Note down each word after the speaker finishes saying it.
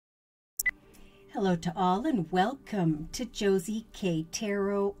Hello to all and welcome to Josie K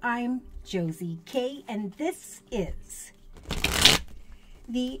Tarot. I'm Josie K and this is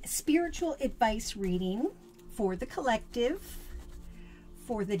the spiritual advice reading for the collective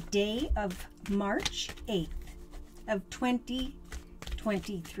for the day of March 8th of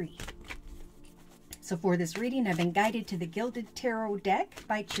 2023. So for this reading, I've been guided to the Gilded Tarot deck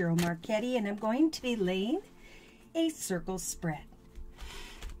by Ciro Marchetti, and I'm going to be laying a circle spread.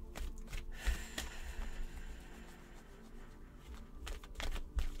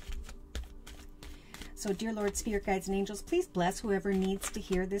 So, dear Lord, Spirit Guides and Angels, please bless whoever needs to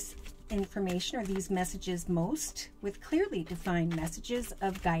hear this information or these messages most with clearly defined messages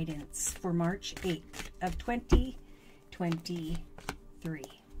of guidance for March 8th of 2023.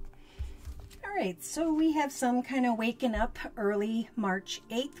 All right, so we have some kind of waking up early March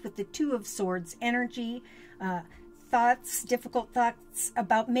 8th with the Two of Swords energy, thoughts, difficult thoughts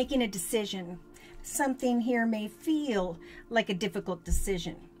about making a decision. Something here may feel like a difficult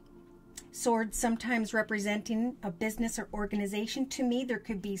decision. Swords sometimes representing a business or organization. To me, there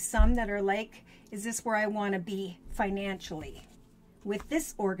could be some that are like, is this where I want to be financially with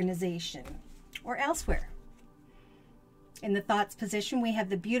this organization or elsewhere? In the thoughts position, we have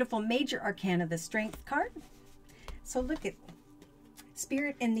the beautiful major arcana, the Strength card. So look at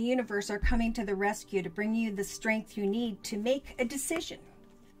Spirit and the universe are coming to the rescue to bring you the strength you need to make a decision.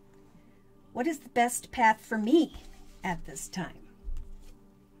 What is the best path for me at this time?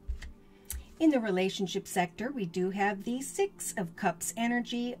 In the relationship sector, we do have the Six of Cups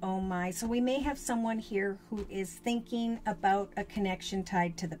energy. Oh my. So we may have someone here who is thinking about a connection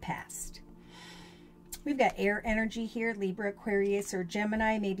tied to the past. We've got air energy here, Libra, Aquarius, or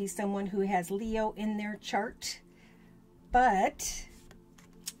Gemini. Maybe someone who has Leo in their chart. But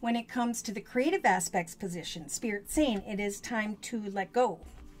when it comes to the creative aspects position, Spirit's saying it is time to let go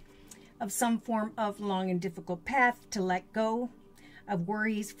of some form of long and difficult path, to let go of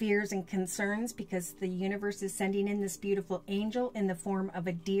worries, fears, and concerns, because the universe is sending in this beautiful angel in the form of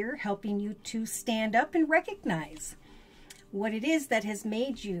a deer, helping you to stand up and recognize what it is that has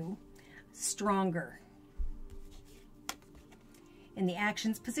made you stronger. In the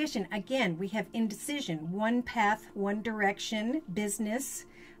actions position, again, we have indecision, one path, one direction, business,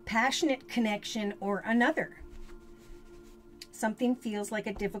 passionate connection, or another. Something feels like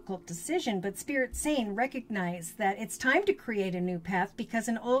a difficult decision, but Spirit's saying recognize that it's time to create a new path because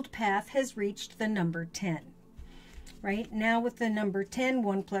an old path has reached the number 10. Right now with the number 10,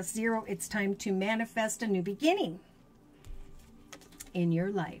 1 plus 0, it's time to manifest a new beginning in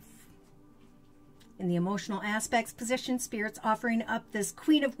your life. In the emotional aspects position, Spirit's offering up this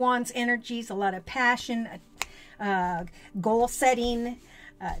Queen of Wands energies, a lot of passion, goal setting,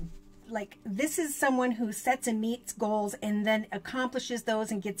 like this is someone who sets and meets goals and then accomplishes those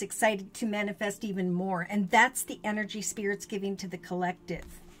and gets excited to manifest even more. And that's the energy Spirit's giving to the collective.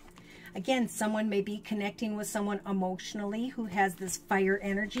 Again, someone may be connecting with someone emotionally who has this fire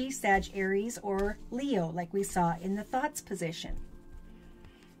energy, Sag, Aries, or Leo, like we saw in the thoughts position.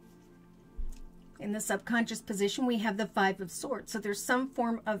 In the subconscious position, we have the Five of Swords. So there's some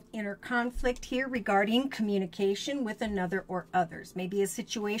form of inner conflict here regarding communication with another or others. Maybe a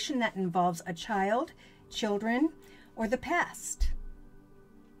situation that involves a child, children, or the past.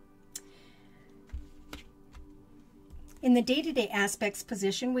 In the day-to-day aspects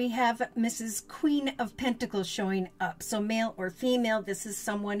position, we have Mrs. Queen of Pentacles showing up. So male or female, this is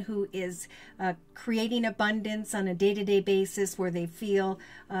someone who is creating abundance on a day-to-day basis where they feel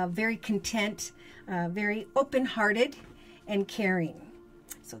very content, very open-hearted and caring.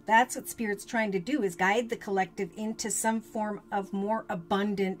 So that's what Spirit's trying to do, is guide the collective into some form of more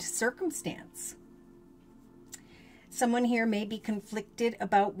abundant circumstance. Someone here may be conflicted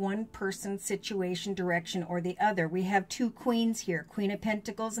about one person's situation, direction, or the other. We have two queens here, Queen of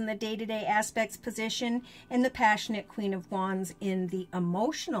Pentacles in the day-to-day aspects position and the passionate Queen of Wands in the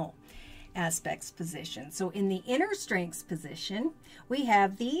emotional aspects position. So in the inner strengths position, we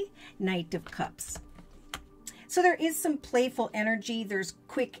have the Knight of Cups. So there is some playful energy. There's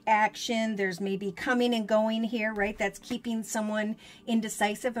quick action. There's maybe coming and going here, right? That's keeping someone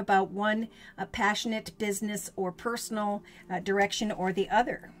indecisive about one passionate business or personal direction or the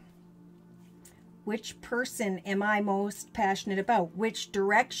other. Which person am I most passionate about? Which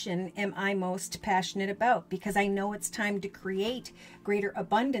direction am I most passionate about? Because I know it's time to create greater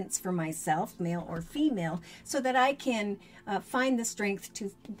abundance for myself, male or female, so that I can find the strength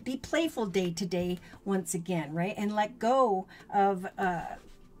to be playful day to day once again, right? And let go of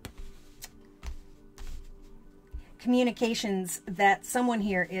communications that someone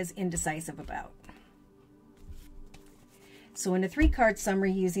here is indecisive about. So in a 3-card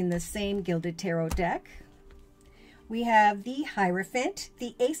summary using the same Gilded Tarot deck, we have the Hierophant,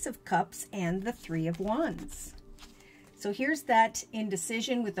 the Ace of Cups, and the 3 of Wands. So here's that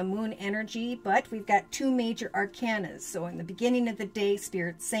indecision with the moon energy, but we've got 2 major arcanas. So in the beginning of the day,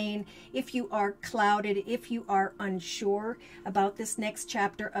 Spirit's saying, if you are clouded, if you are unsure about this next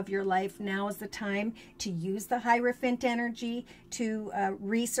chapter of your life, now is the time to use the Hierophant energy to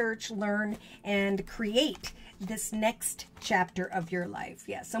research, learn, and create this next chapter of your life.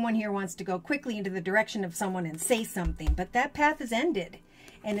 Yeah, someone here wants to go quickly into the direction of someone and say something, but that path is ended,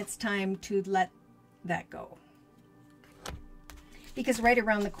 and it's time to let that go. Because right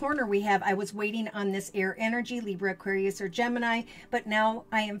around the corner we have, I was waiting on this air energy, Libra, Aquarius, or Gemini, but now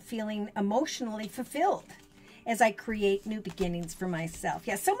I am feeling emotionally fulfilled as I create new beginnings for myself.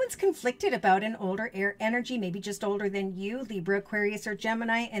 Yeah, someone's conflicted about an older air energy, maybe just older than you, Libra, Aquarius, or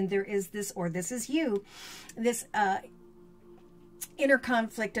Gemini, and there is this, or this is you, this inner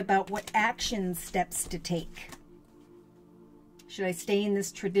conflict about what action steps to take. Should I stay in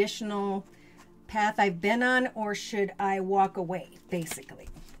this traditional path I've been on, or should I walk away, basically?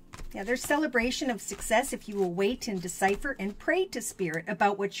 Yeah, there's celebration of success if you will wait and decipher and pray to Spirit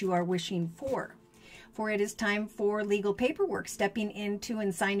about what you are wishing for. For it is time for legal paperwork, stepping into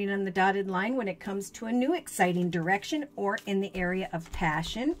and signing on the dotted line when it comes to a new exciting direction, or in the area of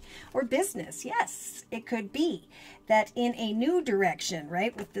passion or business. Yes, it could be that in a new direction,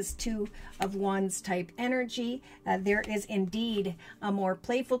 right, with this 2 of Wands type energy, there is indeed a more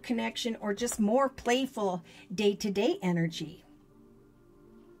playful connection, or just more playful day-to-day energy.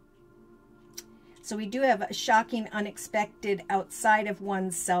 So we do have a shocking, unexpected, outside of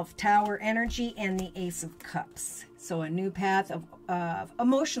oneself Tower energy, and the Ace of Cups. So a new path of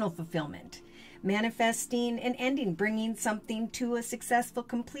emotional fulfillment, manifesting an ending, bringing something to a successful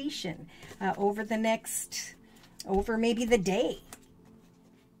completion over maybe the day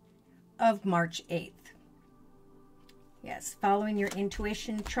of March 8th. Yes, following your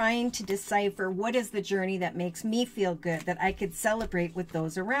intuition, trying to decipher what is the journey that makes me feel good, that I could celebrate with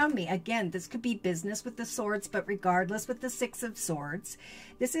those around me. Again, this could be business with the swords, but regardless, with the 6 of Swords,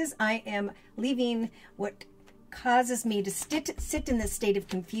 this is, I am leaving what causes me to sit in this state of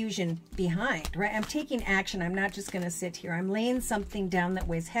confusion behind, right? I'm taking action. I'm not just going to sit here. I'm laying something down that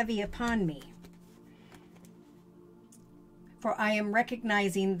weighs heavy upon me. For I am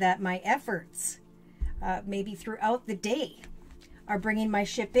recognizing that my efforts, maybe throughout the day, are bringing my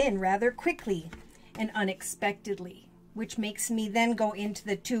ship in rather quickly and unexpectedly, which makes me then go into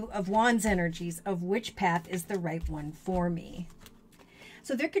the 2 of Wands energies of which path is the right one for me.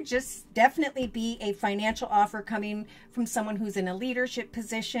 So there could just definitely be a financial offer coming from someone who's in a leadership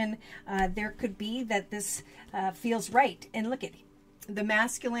position. There could be that this feels right. And look at the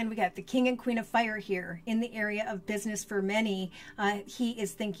masculine, we got the King and Queen of Fire here in the area of business. For many, he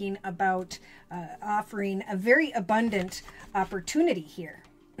is thinking about offering a very abundant opportunity here.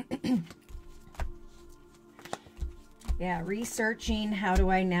 Yeah, researching, how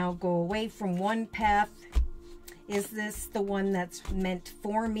do I now go away from one path? Is this the one that's meant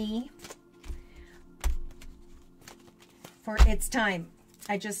for me? For it's time.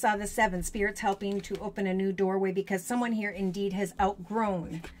 I just saw the 7. Spirit's helping to open a new doorway because someone here indeed has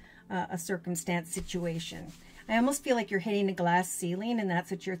outgrown a circumstance, situation. I almost feel like you're hitting a glass ceiling, and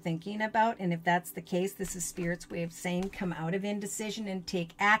that's what you're thinking about. And if that's the case, this is Spirit's way of saying come out of indecision and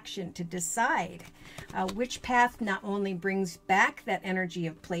take action to decide which path not only brings back that energy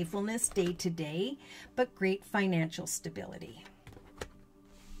of playfulness day to day, but great financial stability.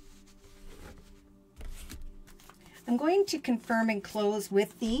 I'm going to confirm and close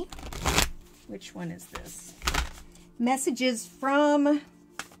with the, which one is this? Messages from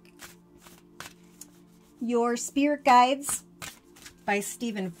Your Spirit Guides by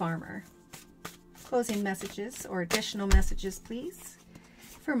Stephen Farmer. Closing messages or additional messages, please,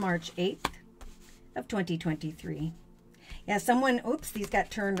 for March 8th of 2023. Yeah, someone, oops, these got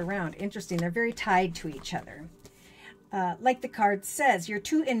turned around. Interesting. They're very tied to each other. Like the card says, you're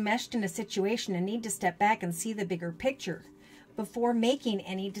too enmeshed in a situation and need to step back and see the bigger picture before making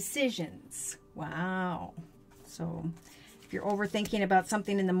any decisions. Wow. So if you're overthinking about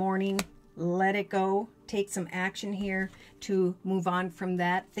something in the morning, let it go. Take some action here to move on from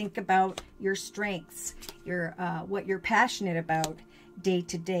that. Think about your strengths, your what you're passionate about day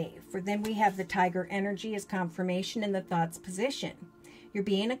to day. For then we have the Tiger energy as confirmation in the thoughts position. You're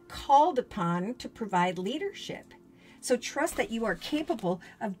being called upon to provide leadership. So trust that you are capable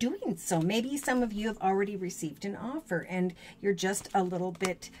of doing so. Maybe some of you have already received an offer and you're just a little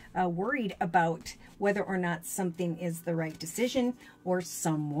bit worried about whether or not something is the right decision or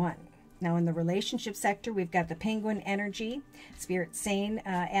someone. Now in the relationship sector, we've got the penguin energy. Spirit saying,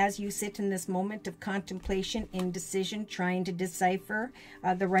 as you sit in this moment of contemplation, indecision, trying to decipher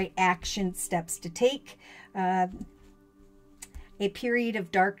the right action steps to take, a period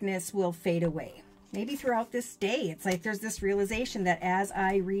of darkness will fade away. Maybe throughout this day, it's like there's this realization that as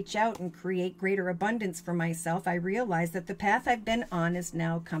I reach out and create greater abundance for myself, I realize that the path I've been on is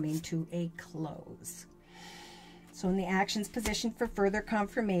now coming to a close. So in the actions position for further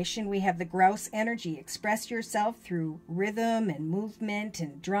confirmation, we have the grouse energy. Express yourself through rhythm and movement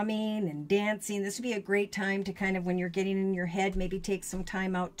and drumming and dancing. This would be a great time to kind of, when you're getting in your head, maybe take some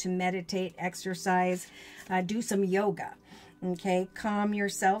time out to meditate, exercise, do some yoga. Okay, calm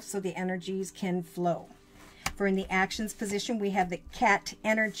yourself so the energies can flow. For in the actions position, we have the cat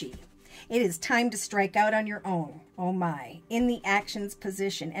energy. It is time to strike out on your own, oh my, in the actions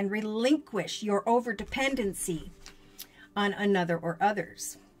position and relinquish your overdependency on another or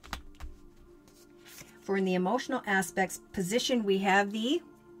others. For in the emotional aspects position, we have the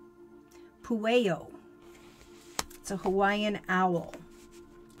pueo. It's a Hawaiian owl.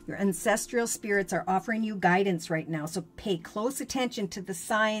 Your ancestral spirits are offering you guidance right now, so pay close attention to the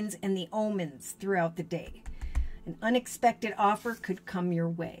signs and the omens throughout the day. An unexpected offer could come your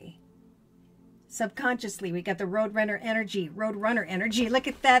way. Subconsciously, we got the Roadrunner energy. Roadrunner energy. Look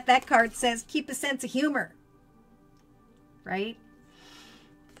at that. That card says, keep a sense of humor. Right?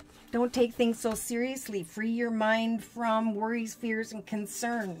 Don't take things so seriously. Free your mind from worries, fears, and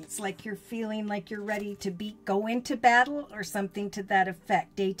concerns. Like you're feeling like you're ready to go into battle or something to that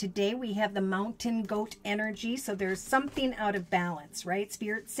effect. Day to day, we have the mountain goat energy. So there's something out of balance, right?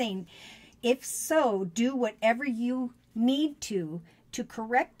 Spirit saying, if so, do whatever you need to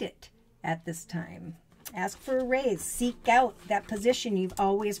correct it at this time. Ask for a raise. Seek out that position you've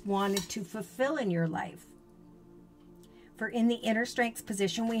always wanted to fulfill in your life. For in the inner strengths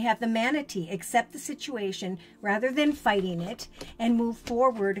position, we have the manatee. Accept the situation rather than fighting it and move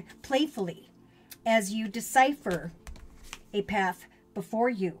forward playfully as you decipher a path before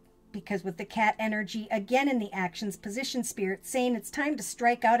you. Because with the cat energy, again in the actions position, Spirit saying it's time to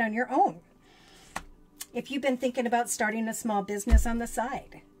strike out on your own. If you've been thinking about starting a small business on the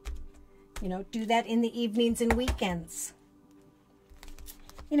side, you know, do that in the evenings and weekends.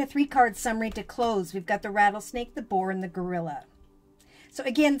 In a 3-card summary to close, we've got the rattlesnake, the boar, and the gorilla. So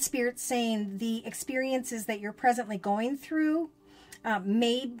again, Spirit's saying the experiences that you're presently going through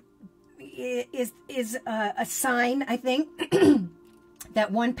is a sign, I think,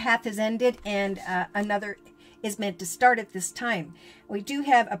 that one path has ended and another is meant to start at this time. We do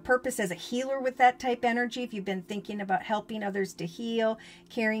have a purpose as a healer with that type energy. If you've been thinking about helping others to heal,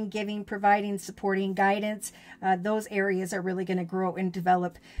 caring, giving, providing, supporting, guidance, those areas are really going to grow and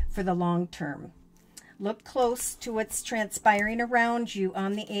develop for the long term. Look close to what's transpiring around you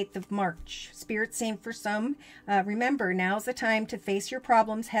on the 8th of March. Spirit saying for some, remember, now's the time to face your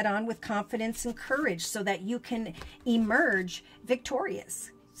problems head on with confidence and courage so that you can emerge victorious.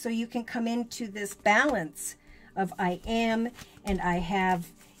 So you can come into this balance of I am and I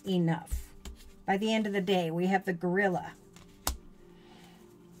have enough. By the end of the day, we have the gorilla.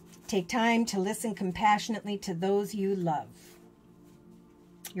 Take time to listen compassionately to those you love.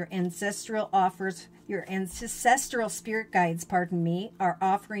 Your ancestral spirit guides, pardon me, are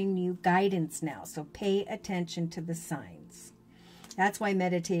offering you guidance now. So pay attention to the signs. That's why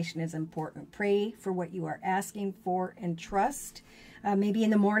meditation is important. Pray for what you are asking for and trust. Maybe in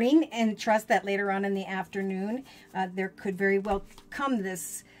the morning, and trust that later on in the afternoon, there could very well come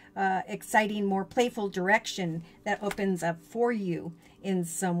this exciting, more playful direction that opens up for you in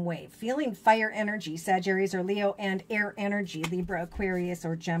some way. Feeling fire energy, Sagittarius or Leo, and air energy, Libra, Aquarius,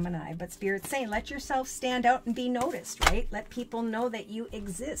 or Gemini. But Spirit's saying, let yourself stand out and be noticed, right? Let people know that you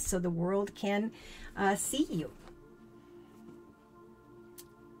exist so the world can see you.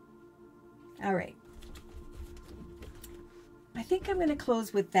 All right. I think I'm going to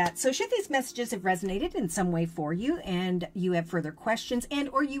close with that. So should these messages have resonated in some way for you and you have further questions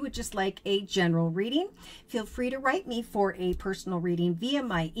or you would just like a general reading, feel free to write me for a personal reading via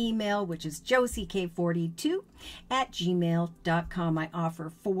my email, which is josieK42@gmail.com. I offer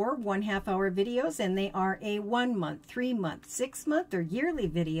 4 1/2-hour videos, and they are a 1-month, 3-month, 6-month, or yearly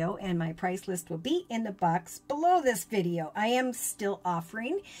video, and my price list will be in the box below this video. I am still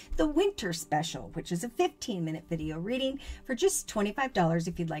offering the winter special, which is a 15-minute video reading for just $25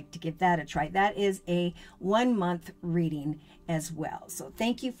 if you'd like to give that a try. That is a 1-month reading as well. So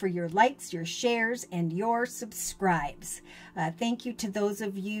thank you for your likes, your shares, and your subscribes. Thank you to those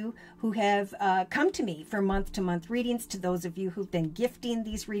of you who have come to me for month-to-month readings, to those of you who've been gifting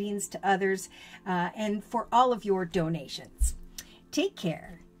these readings to others, and for all of your donations. Take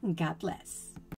care God bless.